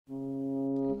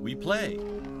We play.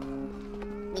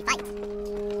 We fight.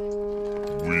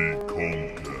 We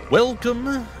conquer.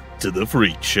 Welcome to the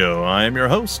Freak Show. I am your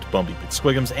host, Bumpy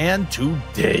Squiggums, and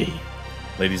today,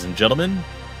 ladies and gentlemen,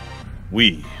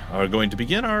 we are going to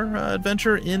begin our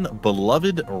adventure in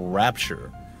Beloved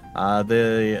Rapture.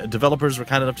 The developers were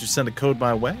kind enough to send a code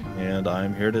my way, and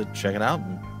I'm here to check it out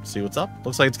and see what's up.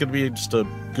 Looks like it's going to be just a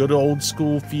good old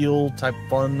school feel type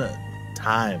fun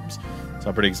times. So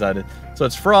I'm pretty excited. So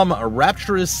it's from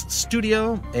Rapturous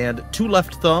Studio and Two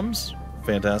Left Thumbs,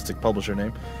 fantastic publisher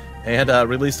name, and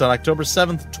released on October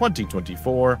 7th,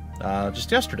 2024,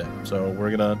 just yesterday. So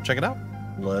we're going to check it out.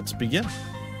 Let's begin.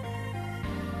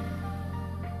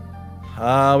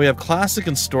 We have Classic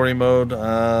and Story Mode,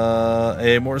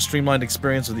 a more streamlined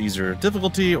experience with easier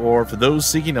difficulty, or for those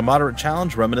seeking a moderate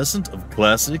challenge reminiscent of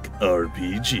classic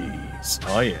RPGs.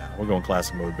 Oh yeah, we're going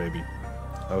Classic Mode, baby.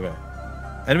 Okay.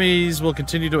 Enemies will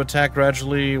continue to attack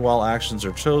gradually while actions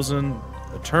are chosen.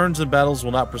 The turns and battles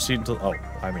will not proceed until... Oh,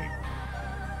 I mean...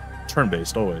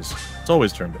 turn-based, always. It's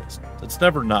always turn-based. It's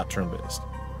never not turn-based.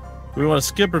 Do we want to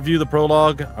skip or view the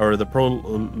prologue, or the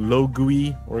prologue?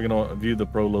 We're going to view the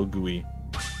prologue.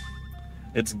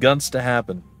 It's guns to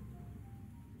happen.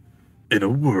 In a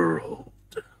world.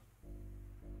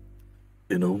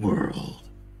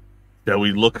 Shall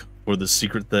we look for the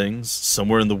secret things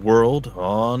somewhere in the world,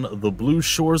 on the blue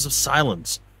shores of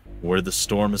silence, where the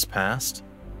storm has passed?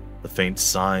 The faint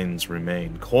signs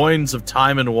remain, coins of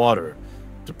time and water,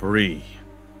 debris,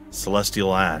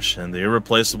 celestial ash, and the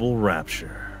irreplaceable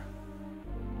rapture.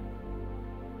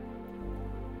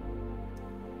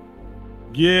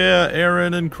 Yeah,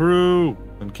 Aaron and crew,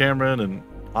 and Cameron, and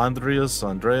Andreas,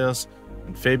 and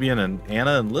Fabian, and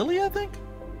Anna, and Lily, I think?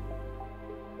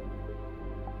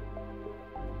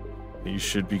 You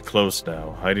should be close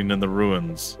now, hiding in the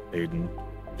ruins, Aiden.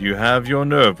 Do you have your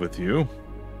nerve with you?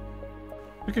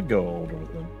 We could go older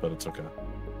with him, but it's okay.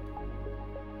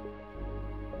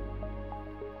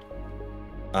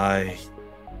 I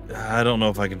don't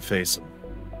know if I can face him.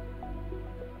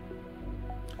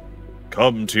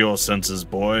 Come to your senses,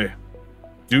 boy.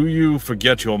 Do you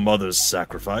forget your mother's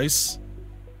sacrifice?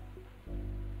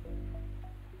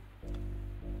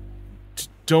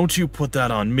 Don't you put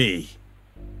that on me.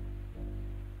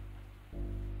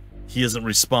 He isn't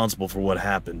responsible for what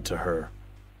happened to her.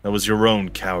 That was your own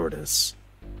cowardice.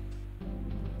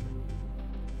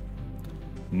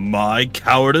 My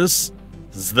cowardice?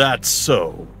 Is that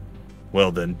so?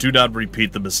 Well then, do not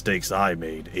repeat the mistakes I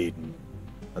made, Aiden.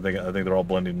 I think they're all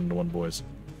blending into one voice.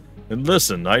 And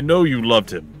listen, I know you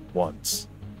loved him once.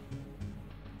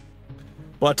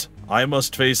 But I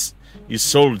must face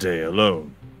Isolde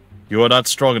alone. You are not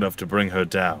strong enough to bring her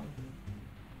down.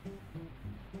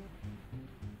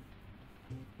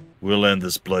 We'll end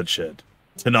this bloodshed.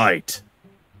 Tonight.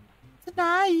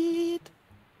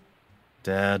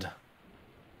 Dad.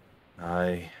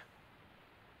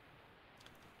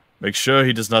 Make sure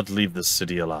he does not leave this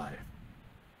city alive.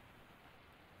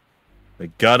 May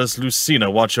Goddess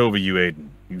Lucina watch over you, Aiden.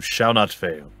 You shall not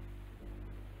fail.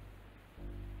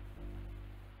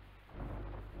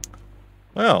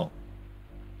 Well.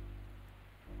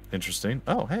 Interesting.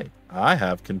 Oh, hey. I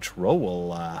have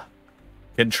control. I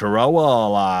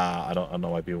don't know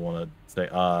why people want to say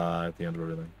at the end of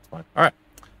everything. It's fine. Alright.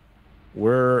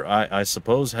 We're, I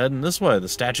suppose, heading this way. The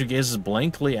statue gazes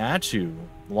blankly at you,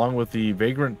 along with the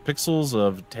vagrant pixels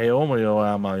of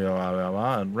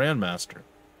Teomoyoama and Randmaster.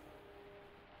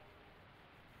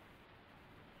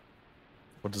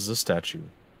 What does this statue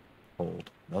hold?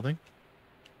 Nothing?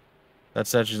 That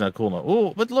statue's not cool enough.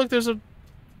 Oh, but look, there's a...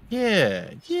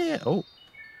 Yeah. Oh.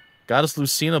 Goddess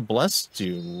Lucina blessed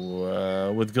you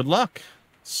with good luck.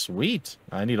 Sweet.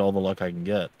 I need all the luck I can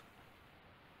get.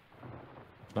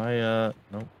 Can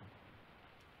no.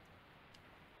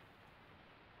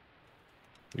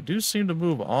 We do seem to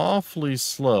move awfully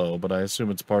slow, but I assume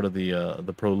it's part of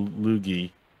the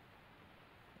prologue.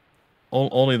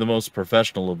 Only the most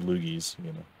professional of loogies,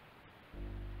 you know.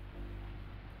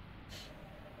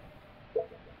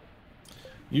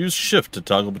 Use shift to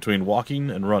toggle between walking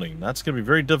and running. That's going to be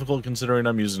very difficult considering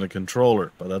I'm using a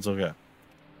controller, but that's okay.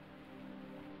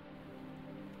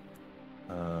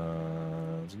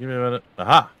 Give me a minute.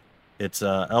 Aha! It's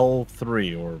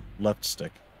L3 or left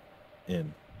stick.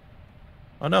 In.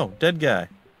 Oh no, dead guy.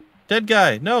 Dead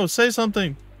guy! No, say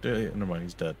something! Never mind,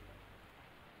 he's dead.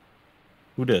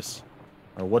 Who dis?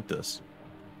 Or what dis?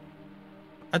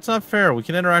 That's not fair. We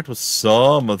can interact with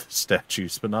some of the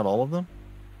statues, but not all of them.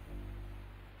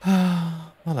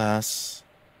 Alas.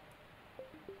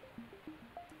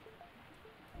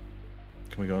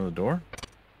 Can we go in the door?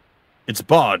 It's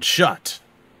barred shut.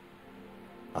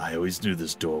 I always knew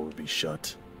this door would be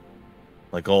shut.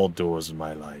 Like all doors in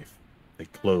my life, they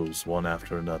close one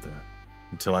after another,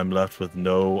 until I'm left with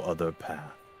no other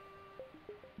path.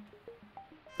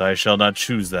 I shall not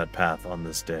choose that path on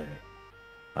this day.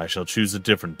 I shall choose a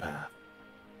different path.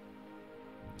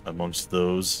 Amongst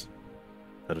those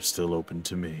that are still open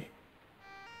to me.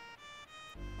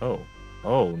 Oh.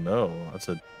 Oh, no. That's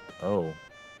a... Oh.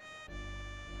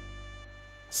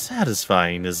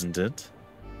 Satisfying, isn't it?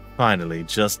 Finally,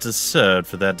 justice served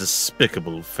for that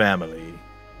despicable family.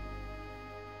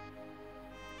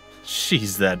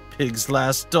 She's that pig's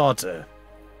last daughter.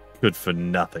 Good for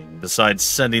nothing, besides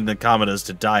sending the commoners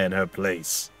to die in her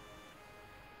place.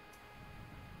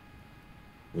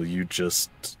 Will you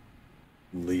just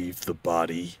leave the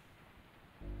body?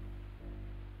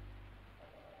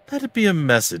 Let it be a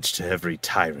message to every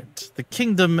tyrant. The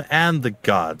kingdom and the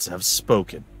gods have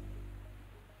spoken.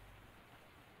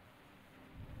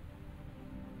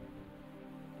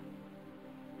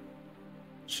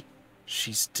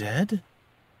 She's dead?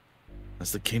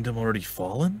 Has the kingdom already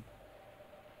fallen?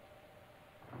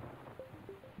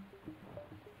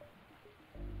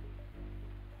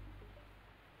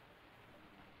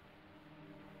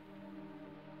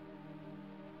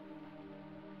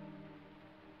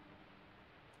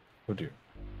 Oh dear.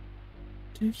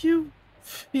 Do you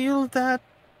feel that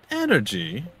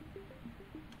energy,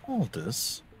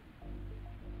 Aldous?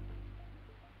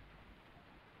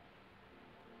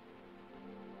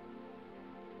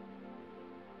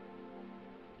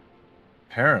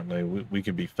 Apparently, we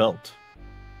can be felt.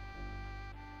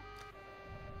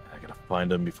 I gotta find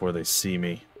them before they see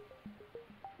me.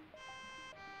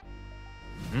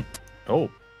 Oh,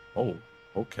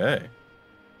 okay.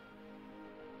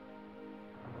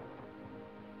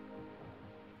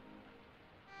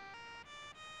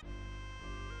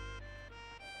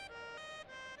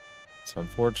 It's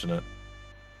unfortunate.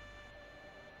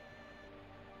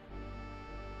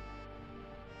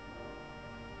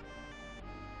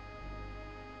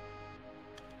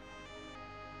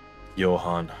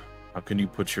 Johann, how can you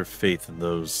put your faith in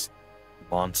those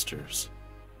monsters?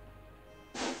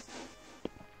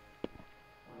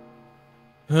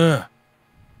 What?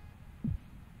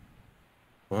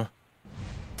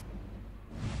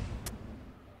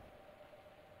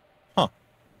 Huh.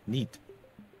 Neat.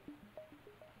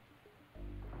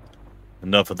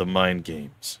 Enough of the mind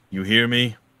games. You hear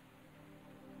me?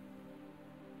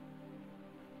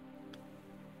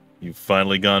 You've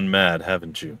finally gone mad,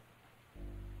 haven't you?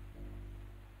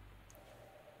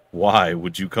 Why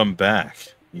would you come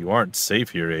back? You aren't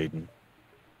safe here, Aiden.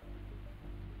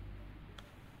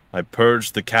 I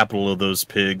purged the capital of those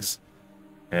pigs,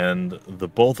 and the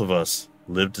both of us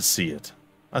lived to see it.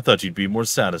 I thought you'd be more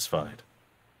satisfied.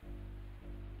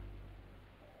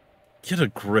 Get a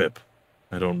grip.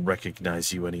 I don't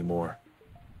recognize you anymore.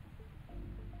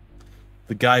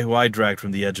 The guy who I dragged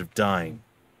from the edge of dying,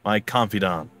 my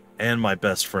confidant, and my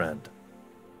best friend.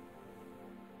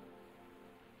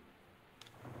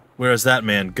 Where has that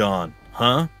man gone,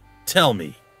 huh? Tell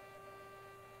me.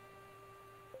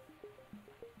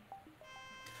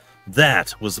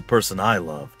 That was the person I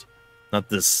loved, not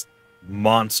this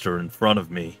monster in front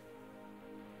of me.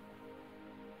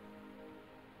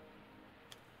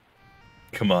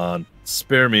 Come on,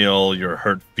 spare me all your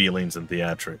hurt feelings and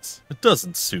theatrics. It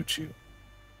doesn't suit you.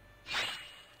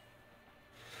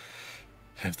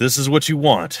 If this is what you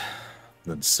want,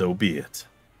 then so be it.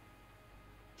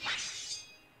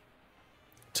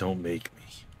 Don't make me.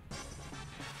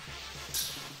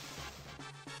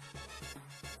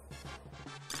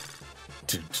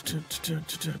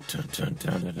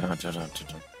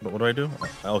 What do I do?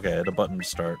 Okay, I had a button to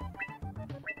start.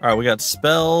 Alright, we got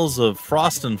spells of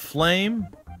Frost and Flame.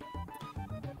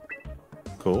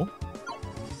 Cool.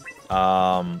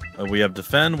 We have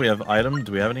Defend, we have Item.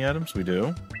 Do we have any items? We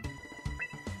do.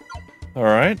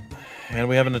 Alright. And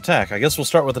we have an attack. I guess we'll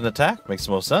start with an attack. Makes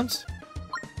the most sense.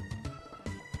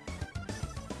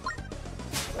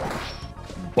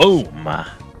 Boom!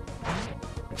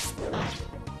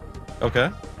 Okay.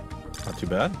 Not too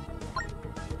bad.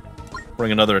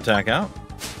 Bring another attack out.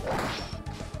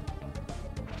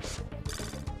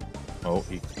 Oh,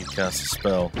 he cast a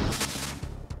spell.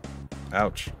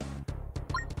 Ouch.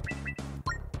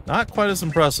 Not quite as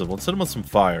impressive. Let's hit him with some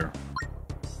fire.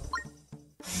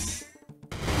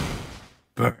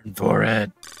 Burn for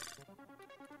it.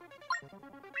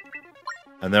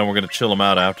 And then we're going to chill him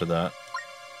out after that.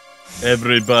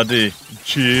 Everybody,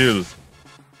 chill.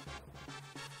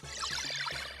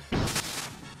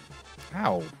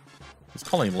 Ow. He's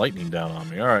calling lightning down on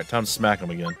me. Alright, time to smack him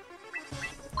again.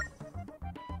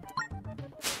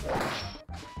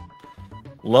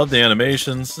 Love the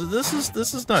animations. This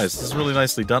is nice. This is really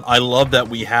nicely done. I love that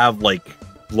we have like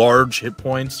large hit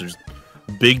points. There's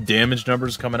big damage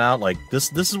numbers coming out. Like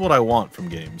this is what I want from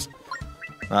games.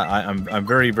 I'm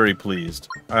very, very pleased.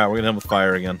 All right, we're gonna hit with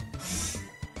fire again.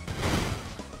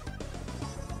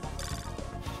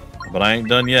 But I ain't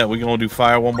done yet. We're gonna do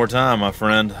fire one more time, my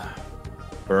friend.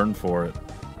 Burn for it.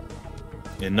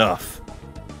 Enough.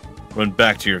 Run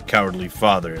back to your cowardly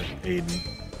father, Aiden.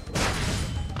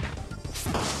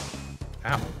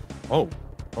 Ow. Oh.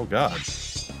 Oh, God.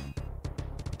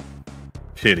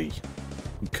 Pity.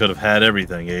 You could have had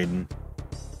everything, Aiden.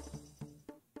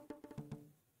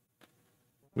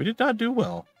 We did not do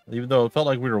well, even though it felt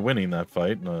like we were winning that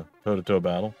fight in a toe-to-toe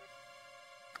battle.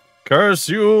 Curse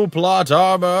you, plot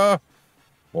armor!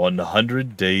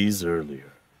 100 days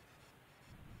earlier.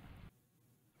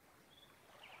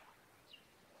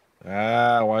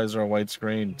 Ah, why is there a white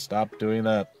screen? Stop doing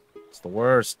that. It's the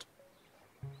worst.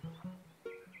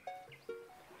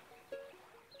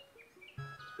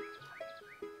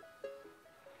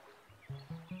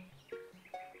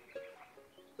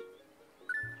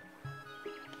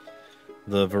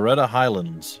 The Veretta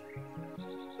Highlands.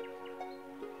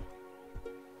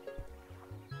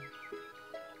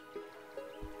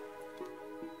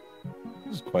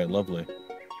 This is quite lovely.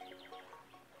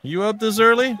 You up this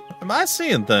early? Am I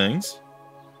seeing things?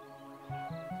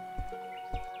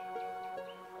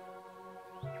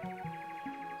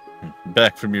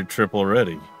 Back from your trip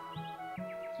already.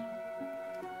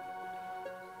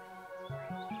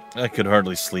 I could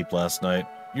hardly sleep last night.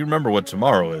 You remember what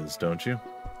tomorrow is, don't you?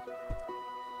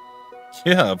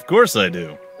 Yeah, of course I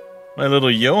do. My little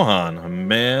Johann, a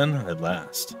man at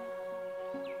last.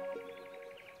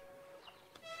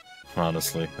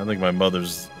 Honestly, I think my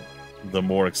mother's the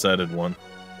more excited one.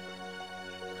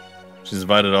 She's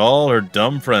invited all her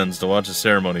dumb friends to watch the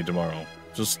ceremony tomorrow.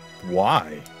 Just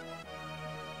why?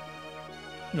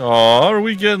 Aw, are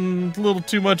we getting a little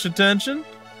too much attention?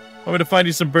 Want me to find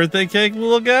you some birthday cake,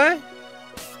 little guy?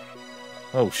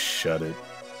 Oh, shut it.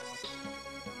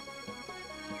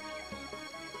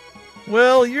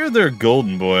 Well, you're their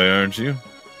golden boy, aren't you?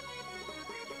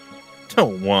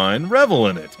 Don't whine, revel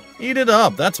in it. Eat it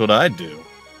up, that's what I'd do.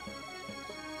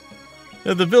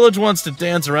 If the village wants to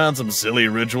dance around some silly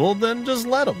ritual, then just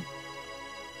let them.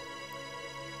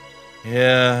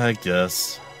 Yeah, I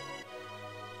guess.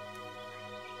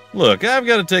 Look, I've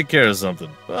got to take care of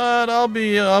something, but I'll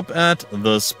be up at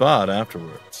the spot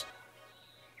afterwards.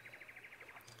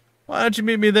 Why don't you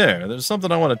meet me there? There's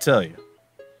something I want to tell you.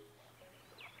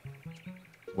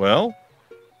 Well?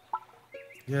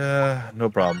 Yeah, no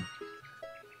problem.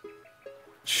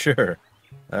 Sure.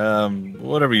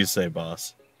 Whatever you say,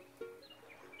 boss.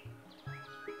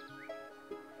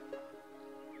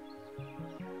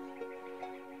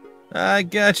 I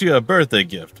got you a birthday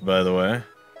gift, by the way.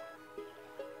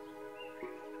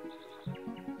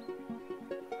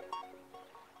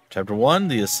 Chapter 1,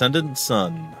 The Ascendant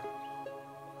Sun.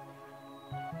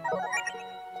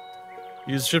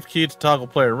 Use shift key to toggle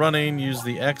player running. Use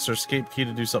the X or escape key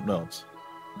to do something else.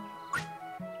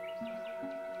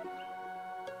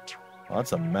 Well,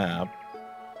 that's a map.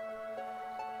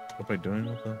 What am I doing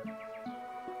with that?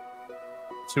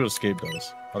 Let's see what escape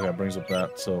does. Okay, it brings up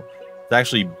that. So it's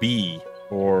actually B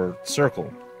or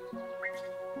circle.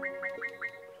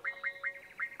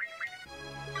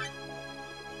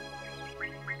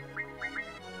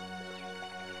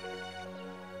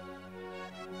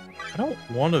 I don't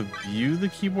want to view the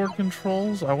keyboard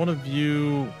controls. I want to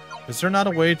view... Is there not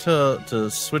a way to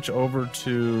switch over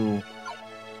to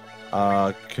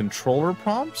controller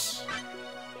prompts?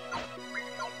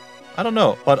 I don't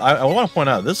know, but I want to point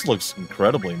out, this looks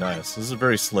incredibly nice. This is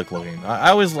very slick looking. I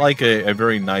always like a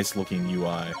very nice looking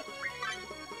UI.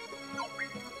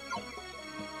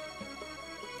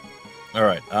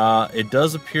 Alright, it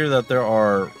does appear that there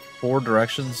are 4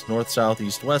 directions, north, south,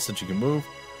 east, west, that you can move.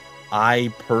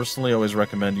 I personally always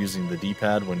recommend using the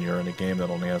D-pad when you're in a game that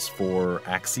only has 4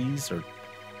 axes, or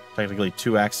technically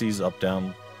 2 axes, up,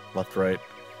 down, left, right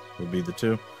would be the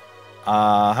 2.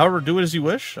 However, do it as you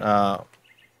wish. Yeah.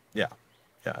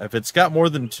 If it's got more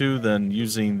than 2, then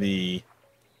using the...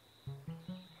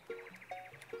 I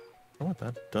don't know what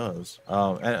that does.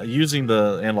 Using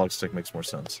the analog stick makes more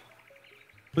sense.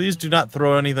 Please do not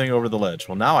throw anything over the ledge.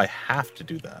 Well, now I have to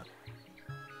do that.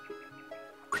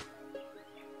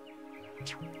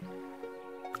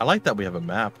 I like that we have a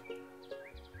map.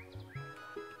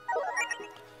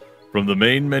 From the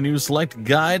main menu, select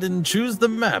Guide and choose the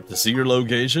map to see your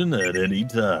location at any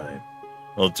time.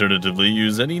 Alternatively,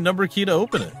 use any number key to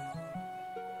open it.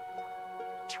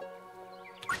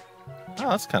 Oh,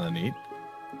 that's kind of neat.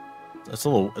 It's a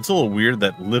little weird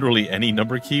that literally any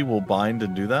number key will bind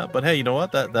and do that. But hey, you know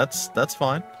what? That's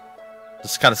fine.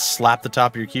 Just kind of slap the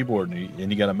top of your keyboard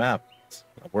and you got a map.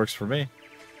 That works for me.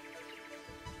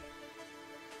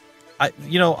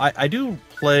 I do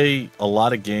play a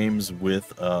lot of games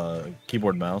with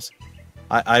keyboard and mouse.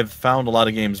 I've found a lot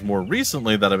of games more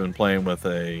recently that I've been playing with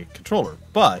a controller.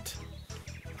 But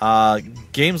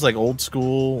games like old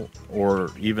school or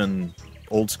even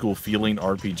old school feeling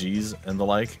RPGs and the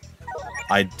like,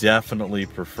 I definitely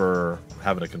prefer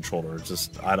having a controller. It's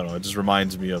just, I don't know, it just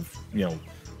reminds me of,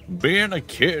 being a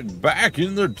kid back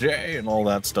in the day and all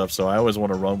that stuff. So I always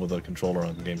want to run with a controller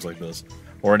on games like this.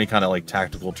 Or any kind of like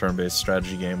tactical turn-based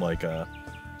strategy game like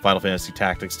Final Fantasy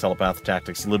Tactics, Telepath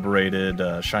Tactics, Liberated,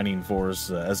 Shining Force,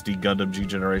 SD Gundam G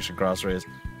Generation Cross Rays.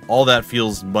 All that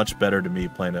feels much better to me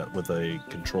playing it with a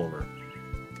controller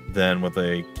than with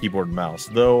a keyboard and mouse.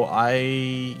 Though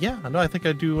I think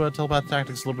I do Telepath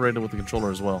Tactics Liberated with the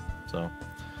controller as well. So,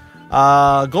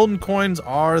 golden coins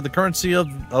are the currency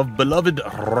of Beloved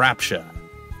Rapture.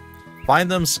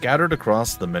 Find them scattered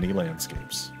across the many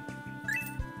landscapes.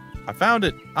 I found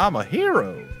it. I'm a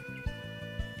hero.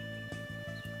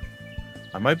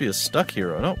 I might be a stuck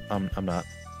hero. No, I'm not.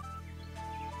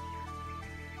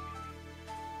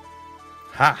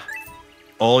 Ha!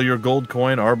 All your gold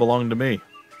coin are belong to me.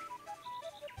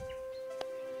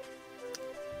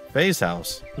 Faye's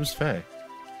house. Who's Faye?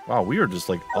 Wow, we are just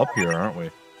like up here, aren't we?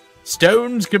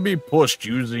 Stones can be pushed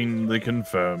using the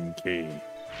confirm key.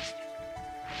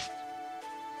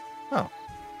 Oh.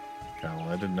 Okay, well,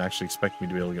 I didn't actually expect me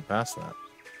to be able to get past that.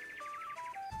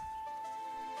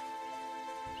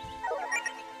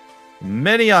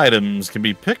 Many items can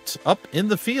be picked up in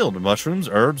the field. Mushrooms,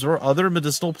 herbs, or other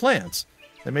medicinal plants.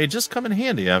 They may just come in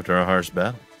handy after a harsh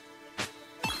battle.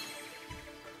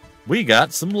 We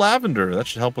got some lavender. That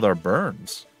should help with our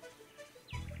burns.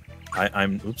 I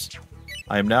am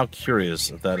now curious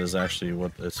if that is actually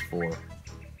what it's for.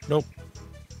 Nope.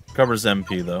 Covers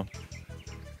MP, though.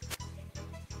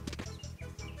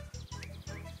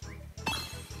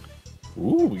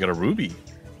 Ooh, we got a ruby.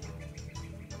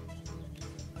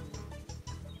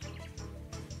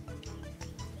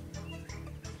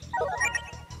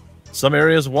 Some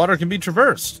areas of water can be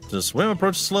traversed. To swim,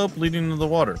 approach the slope leading to the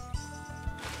water.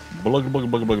 Blug, blug,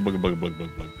 blug, blug, blug, blug, blug, blug,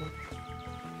 blug.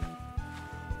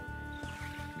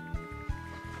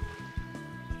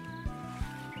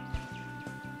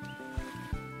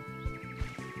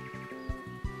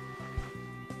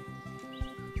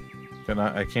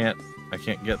 I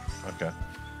can't get, okay.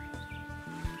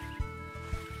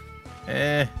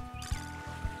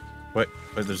 Wait,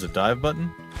 there's a dive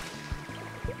button?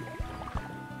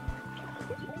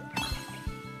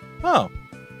 Oh.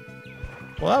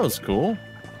 Well, that was cool.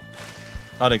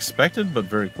 Unexpected, but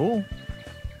very cool.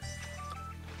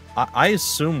 I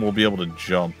assume we'll be able to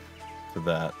jump to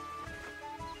that.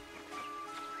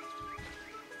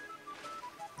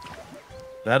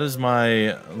 That is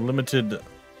my limited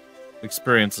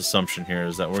experience assumption here,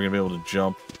 is that we're going to be able to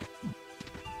jump.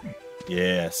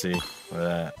 Yeah, see? Look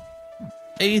at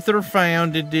that. Ether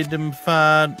found, it didn't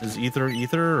find. Is ether,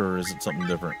 or is it something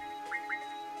different?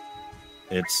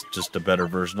 It's just a better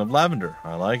version of lavender.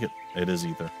 I like it. It is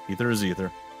ether. Ether is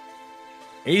ether.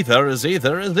 Ether is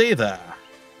ether is ether.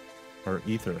 Or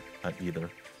ether, not either.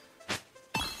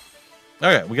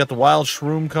 Okay, we got the wild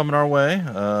shroom coming our way.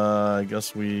 I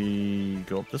guess we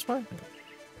go up this way.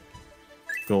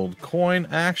 Gold coin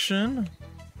action.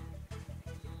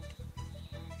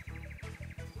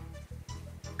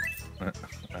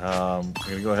 I'm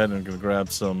gonna go ahead and grab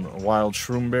some wild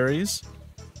shroom berries.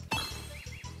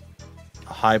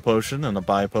 A high potion and a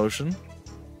buy potion.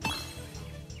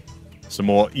 Some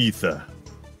more ether.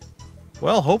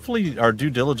 Well, hopefully our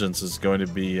due diligence is going to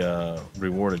be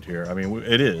rewarded here. I mean,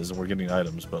 it is. We're getting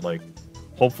items, but like,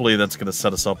 hopefully that's going to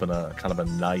set us up in a kind of a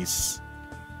nice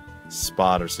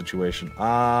spot or situation.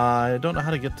 I don't know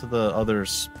how to get to the other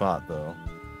spot though.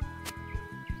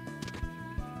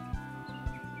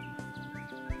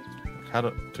 How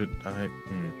to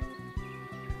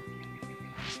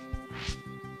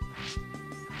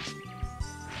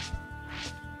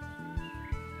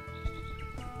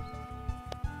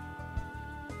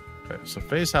Okay, so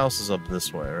Faye's house is up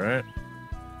this way, right?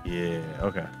 Yeah,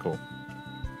 okay, cool.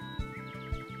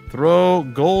 Throw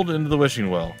gold into the wishing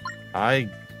well.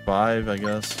 I-5, I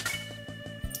guess.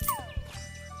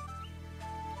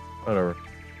 Whatever.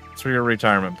 It's for your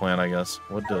retirement plan, I guess.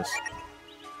 What does?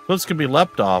 Cliffs can be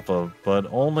leapt off of, but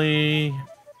only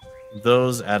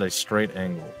those at a straight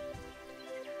angle.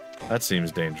 That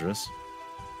seems dangerous.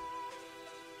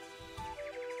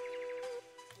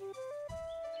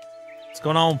 What's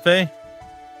going on, Faye?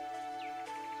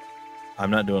 I'm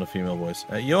not doing a female voice.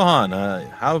 Johan,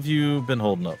 how have you been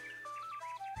holding up?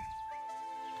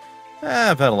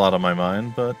 I've had a lot on my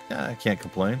mind, but I can't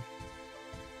complain.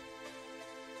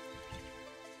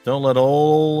 Don't let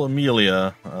old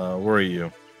Amelia worry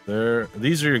you.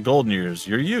 These are your golden years,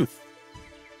 your youth.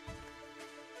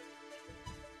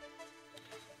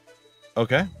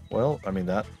 Okay, well, I mean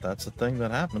that's a thing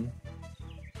that happened.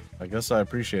 I guess I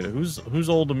appreciate it. Who's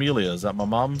old Amelia? Is that my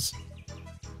mom's?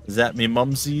 Is that me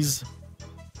mumsies?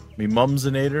 Me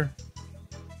mumsinator?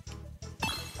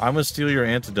 I'm gonna steal your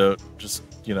antidote, just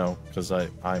you know, because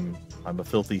I'm a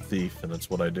filthy thief and that's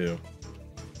what I do.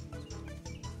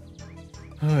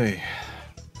 Hey.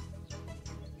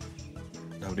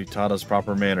 Nobody taught us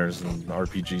proper manners in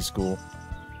RPG school.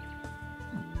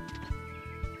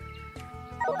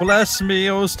 Bless me,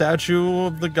 O statue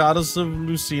of the goddess of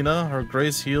Lucina. Her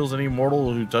grace heals any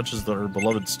mortal who touches her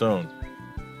beloved stone.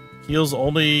 Heals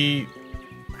only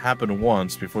happen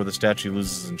once before the statue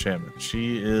loses enchantment.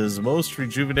 She is most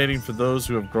rejuvenating for those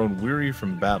who have grown weary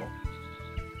from battle.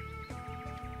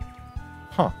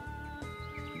 Huh.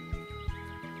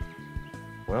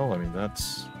 Well, I mean,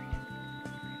 that's...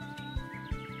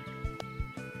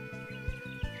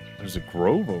 There's a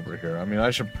grove over here. I mean,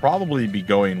 I should probably be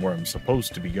going where I'm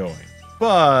supposed to be going.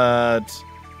 But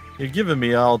you're giving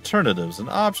me alternatives and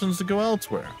options to go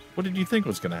elsewhere. What did you think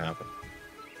was going to happen?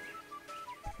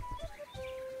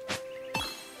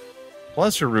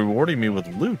 Plus, you're rewarding me with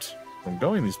loot from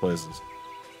going these places.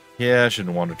 Yeah, I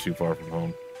shouldn't wander too far from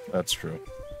home. That's true.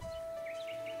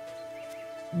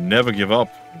 Never give up.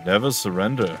 Never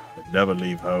surrender. Never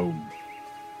leave home.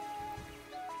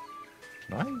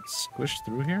 Can I squish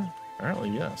through here? Apparently,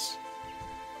 yes.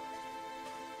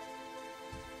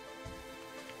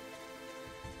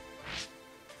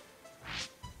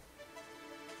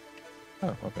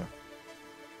 Oh, okay.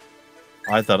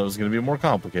 I thought it was going to be more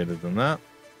complicated than that.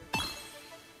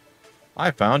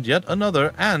 I found yet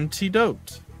another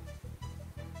antidote.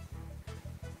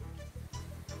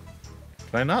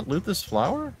 Can I not loot this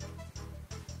flower?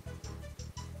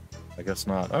 I guess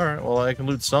not. Alright, well I can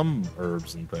loot some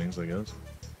herbs and things, I guess.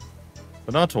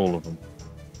 But not all of them.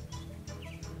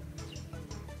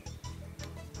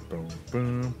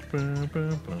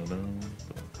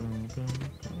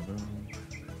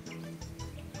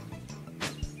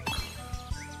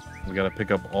 We gotta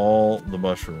pick up all the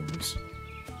mushrooms.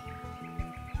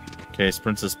 In case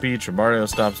Princess Peach or Mario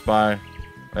stops by.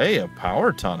 Hey, a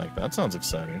power tonic. That sounds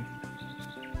exciting.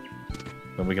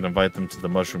 Then we can invite them to the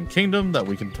Mushroom Kingdom that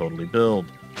we can totally build.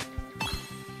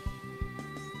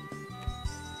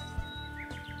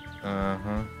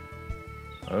 Uh-huh.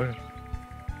 Okay.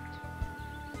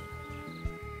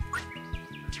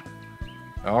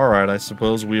 Alright, I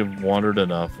suppose we have wandered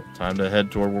enough. Time to head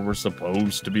toward where we're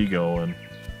supposed to be going.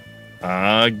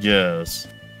 I guess.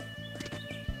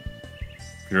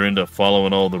 If you're into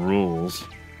following all the rules.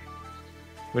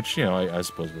 Which, you know, I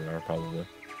suppose we are, probably.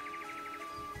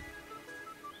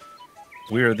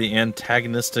 We are the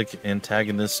antagonistic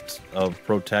antagonist of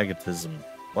protagonism.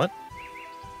 What?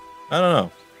 I don't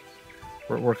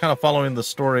know. We're kind of following the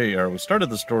story, or we started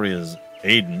the story as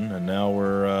Aiden, and now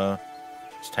we're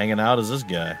just hanging out as this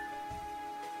guy.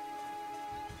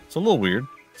 It's a little weird.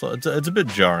 So it's a bit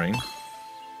jarring.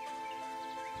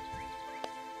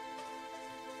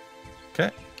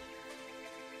 Okay.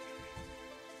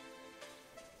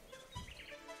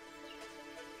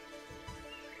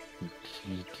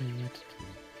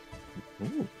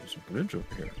 Ooh, there's a bridge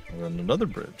over here. And then another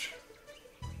bridge.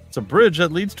 It's a bridge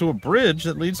that leads to a bridge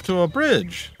that leads to a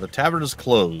bridge. The tavern is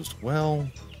closed. Well,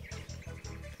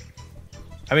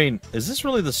 I mean, is this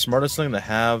really the smartest thing to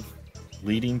have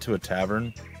leading to a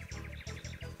tavern?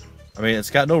 I mean, it's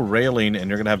got no railing and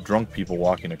you're going to have drunk people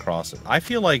walking across it. I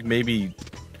feel like maybe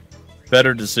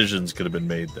better decisions could have been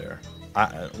made there.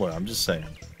 Look, I'm just saying.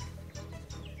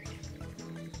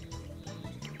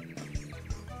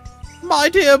 My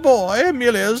dear boy,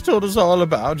 Amelia has told us all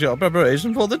about your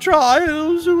preparation for the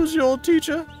trials. Who was your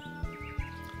teacher?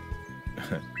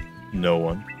 No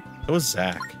one. It was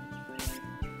Zach.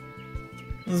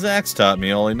 Zach's taught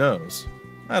me all he knows.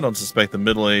 I don't suspect the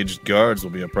middle-aged guards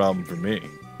will be a problem for me.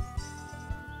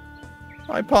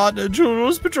 My partner,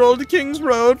 Jules, patrolled the King's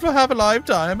Road for half a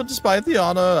lifetime, but despite the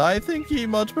honor, I think he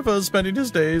much prefers spending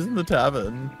his days in the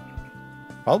tavern.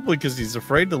 Probably because he's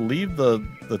afraid to leave the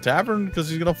tavern because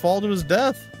he's going to fall to his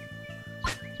death.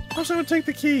 Of course I would take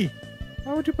the key.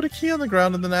 Why would you put a key on the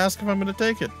ground and then ask if I'm going to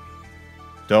take it?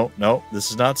 No, this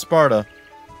is not Sparta.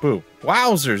 Boo.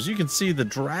 Wowzers, you can see the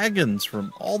dragons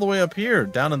from all the way up here,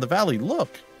 down in the valley.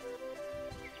 Look.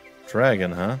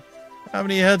 Dragon, huh? How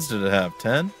many heads did it have?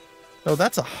 10? No,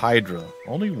 that's a Hydra.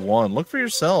 Only one. Look for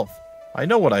yourself. I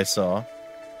know what I saw.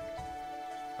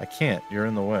 I can't. You're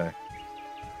in the way.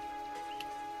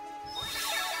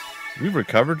 We've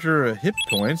recovered your hip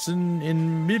points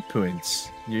in mid points.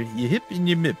 Your hip and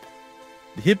your mip.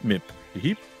 The hip mip. The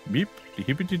hip mip. The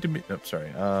hip mip. Oh,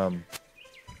 sorry.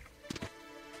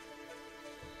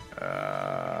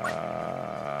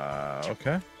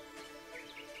 Okay.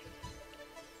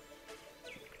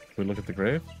 We look at the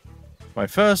grave. My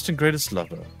first and greatest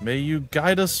lover, may you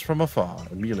guide us from afar,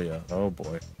 Amelia. Oh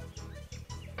boy.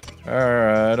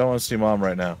 Alright, I don't want to see Mom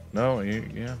right now. No,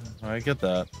 yeah, I get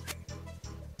that.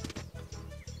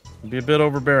 Be a bit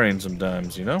overbearing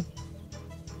sometimes, you know?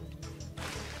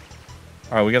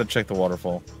 Alright, we gotta check the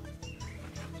waterfall.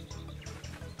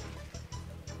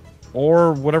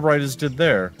 Or whatever I just did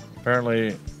there.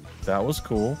 Apparently, that was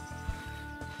cool.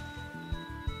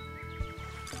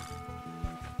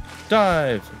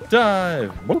 Dive!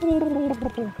 Dive!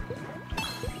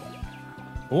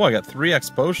 Oh, I got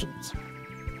 3x potions.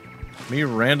 Me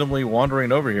randomly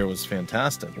wandering over here was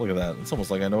fantastic. Look at that. It's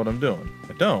almost like I know what I'm doing.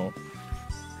 I don't.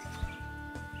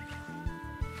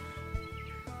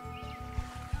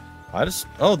 I just...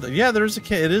 Oh, yeah, there's a...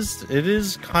 It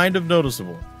is kind of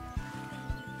noticeable.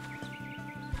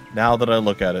 Now that I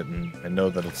look at it and know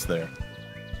that it's there.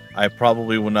 I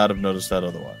probably would not have noticed that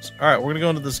otherwise. Alright, we're going to go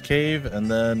into this cave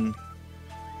and then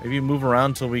maybe move around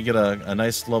until we get a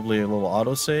nice, lovely little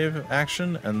autosave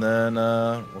action, and then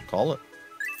we'll call it.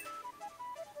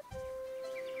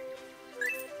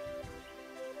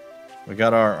 We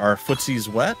got our footsies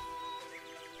wet,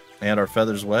 and our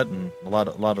feathers wet, and a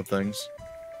lot of things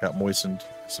got moistened,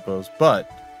 I suppose. But,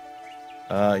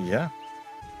 yeah,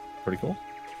 pretty cool.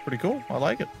 Pretty cool. I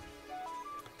like it.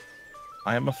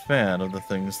 I am a fan of the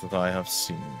things that I have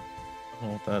seen. I don't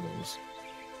know what that is.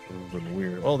 A little bit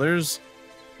weird. Oh, there's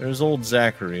old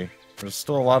Zachary. There's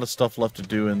still a lot of stuff left to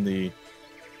do in the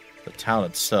town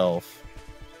itself.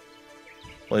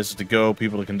 Places to go,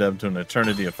 people to condemn to an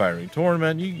eternity of fiery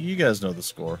torment. You guys know the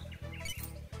score.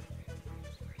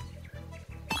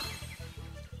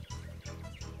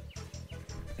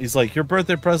 He's like, your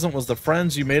birthday present was the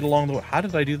friends you made along the way. How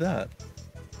did I do that?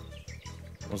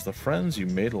 Was the friends you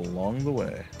made along the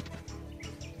way.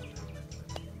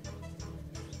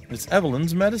 It's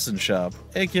Evelyn's medicine shop.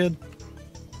 Hey, kid.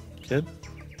 Kid?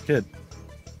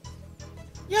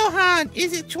 Johann,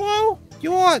 is it true?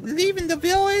 You're leaving the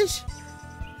village?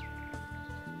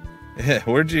 Yeah,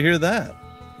 where'd you hear that?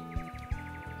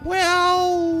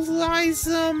 Well,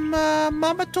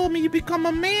 Mama told me you become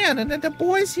a man and that the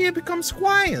boys here become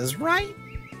squires, right?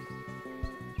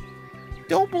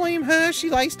 Don't blame her, she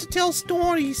likes to tell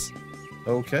stories.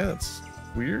 Okay, that's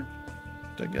weird,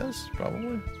 I guess,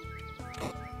 probably.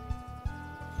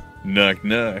 Knock,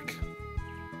 knock.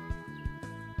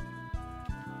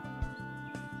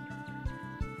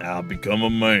 I'll become a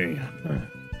man.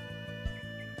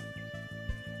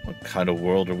 What kind of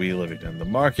world are we living in? The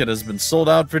market has been sold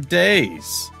out for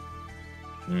days.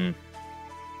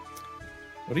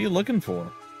 What are you looking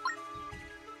for?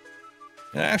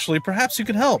 Actually, perhaps you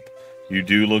can help. You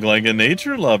do look like a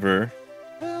nature lover.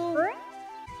 Well,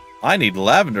 I need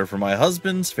lavender for my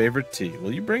husband's favorite tea.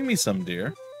 Will you bring me some,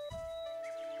 dear?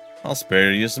 I'll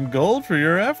spare you some gold for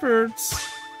your efforts.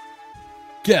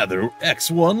 Gather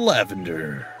X1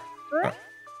 lavender.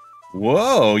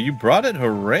 Whoa, you brought it.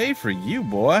 Hooray for you,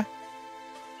 boy.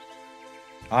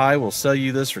 I will sell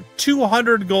you this for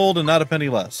 200 gold and not a penny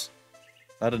less.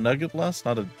 Not a nugget less?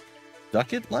 Not a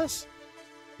ducat less?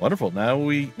 Wonderful. Now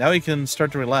we can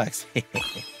start to relax.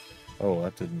 Oh,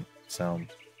 that didn't sound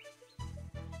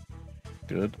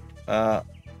good.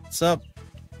 What's up?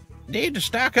 Need to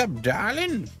stock up,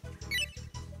 darling?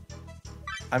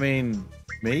 I mean,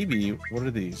 maybe. What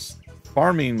are these?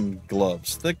 Farming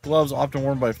gloves. Thick gloves often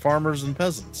worn by farmers and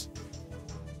peasants.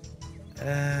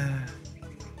 I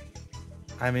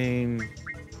mean...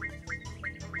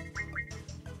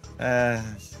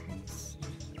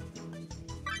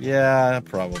 yeah,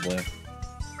 probably.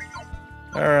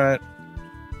 Alright.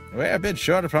 We're a bit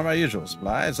short from our usual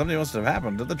supplies. Something must have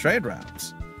happened to the trade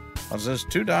routes. What's this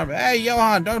too darn... Hey,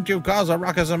 Johann, don't you cause a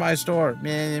ruckus in my store.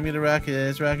 Man, me the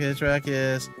ruckus.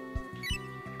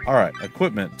 Alright,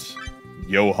 equipment.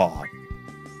 Johann.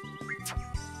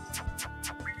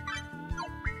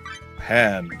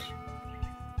 Hand.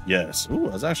 Yes. Ooh,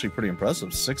 that's actually pretty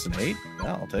impressive. 6 and 8?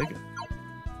 Yeah, I'll take it.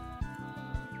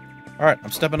 Alright,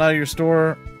 I'm stepping out of your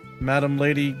store, madam,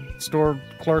 lady, store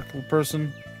clerk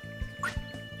person.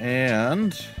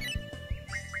 And...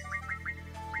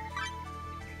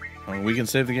 oh, we can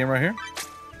save the game right here?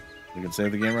 We can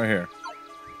save the game right here.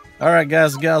 All right,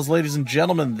 guys and gals, ladies and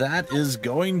gentlemen, that is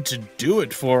going to do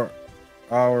it for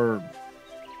our...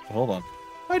 Hold on.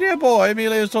 My dear boy,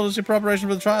 Amelia has told us your preparation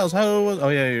for the trials. How was... Oh,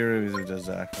 yeah, you're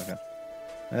Zach. Okay.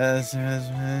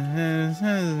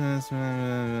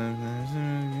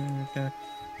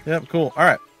 Yep, cool. All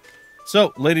right.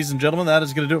 So, ladies and gentlemen, that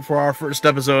is going to do it for our first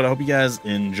episode. I hope you guys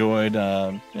enjoyed.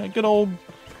 Yeah, good old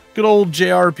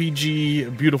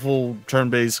JRPG, beautiful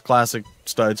turn-based classic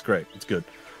style. It's great. It's good.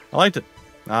 I liked it.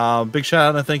 Big shout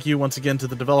out and thank you once again to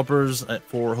the developers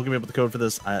for hooking me up with the code for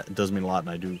this. It does mean a lot, and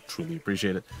I do truly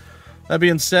appreciate it. That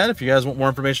being said, if you guys want more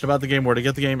information about the game, where to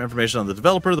get the game, information on the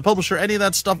developer, the publisher, any of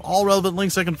that stuff, all relevant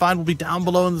links I can find will be down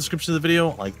below in the description of the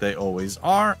video, like they always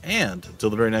are. And until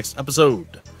the very next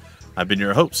episode, I've been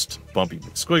your host, Bumpy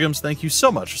McSquigums. Thank you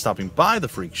so much for stopping by the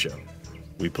Freak Show.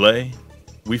 We play,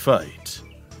 we fight,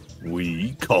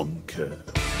 we conquer.